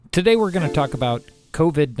Today we're going to talk about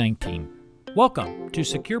COVID-19. Welcome to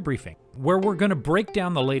Secure Briefing, where we're going to break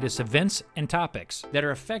down the latest events and topics that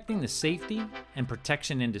are affecting the safety and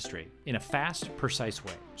protection industry in a fast, precise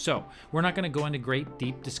way. So, we're not going to go into great,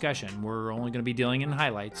 deep discussion. We're only going to be dealing in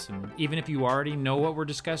highlights, and even if you already know what we're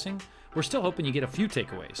discussing, we're still hoping you get a few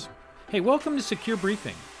takeaways. Hey, welcome to Secure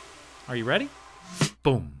Briefing. Are you ready?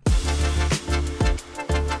 Boom.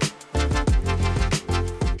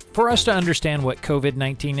 For us to understand what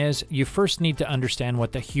COVID-19 is, you first need to understand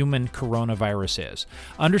what the human coronavirus is.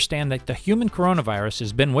 Understand that the human coronavirus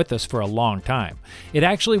has been with us for a long time. It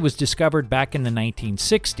actually was discovered back in the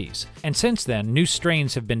 1960s, and since then, new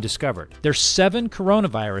strains have been discovered. There's 7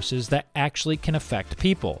 coronaviruses that actually can affect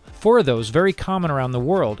people. 4 of those very common around the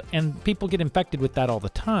world, and people get infected with that all the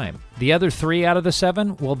time. The other 3 out of the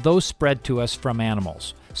 7, well, those spread to us from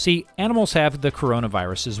animals. See, animals have the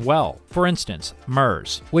coronavirus as well. For instance,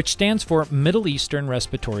 MERS, which stands for Middle Eastern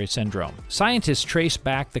Respiratory Syndrome. Scientists trace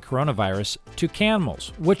back the coronavirus to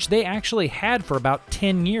camels, which they actually had for about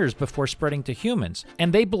 10 years before spreading to humans,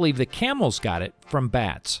 and they believe the camels got it from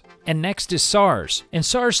bats. And next is SARS, and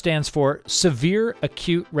SARS stands for Severe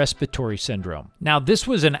Acute Respiratory Syndrome. Now, this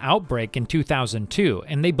was an outbreak in 2002,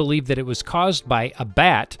 and they believe that it was caused by a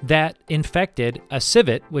bat that infected a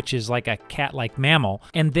civet, which is like a cat-like mammal,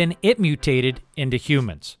 and then it mutated into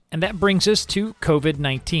humans. And that brings us to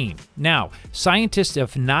COVID-19. Now, scientists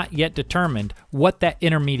have not yet determined what that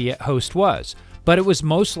intermediate host was, but it was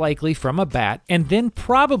most likely from a bat and then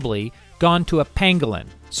probably gone to a pangolin.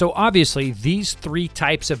 So obviously, these 3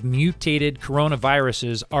 types of mutated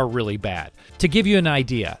coronaviruses are really bad. To give you an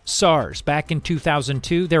idea, SARS, back in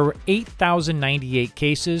 2002, there were 8,098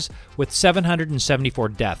 cases with 774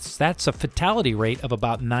 deaths. That's a fatality rate of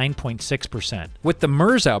about 9.6%. With the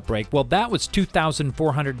MERS outbreak, well, that was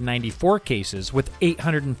 2,494 cases with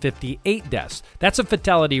 858 deaths. That's a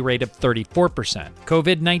fatality rate of 34%.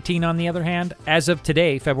 COVID-19, on the other hand, as of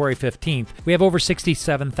today, February 15th, we have over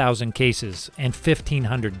 67,000 cases and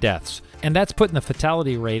 1,500 deaths, and that's putting the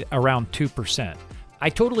fatality rate around 2%. I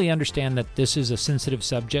totally understand that this is a sensitive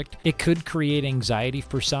subject. It could create anxiety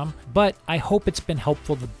for some, but I hope it's been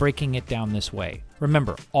helpful to breaking it down this way.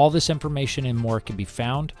 Remember, all this information and more can be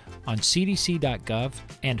found on cdc.gov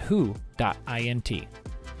and who.int.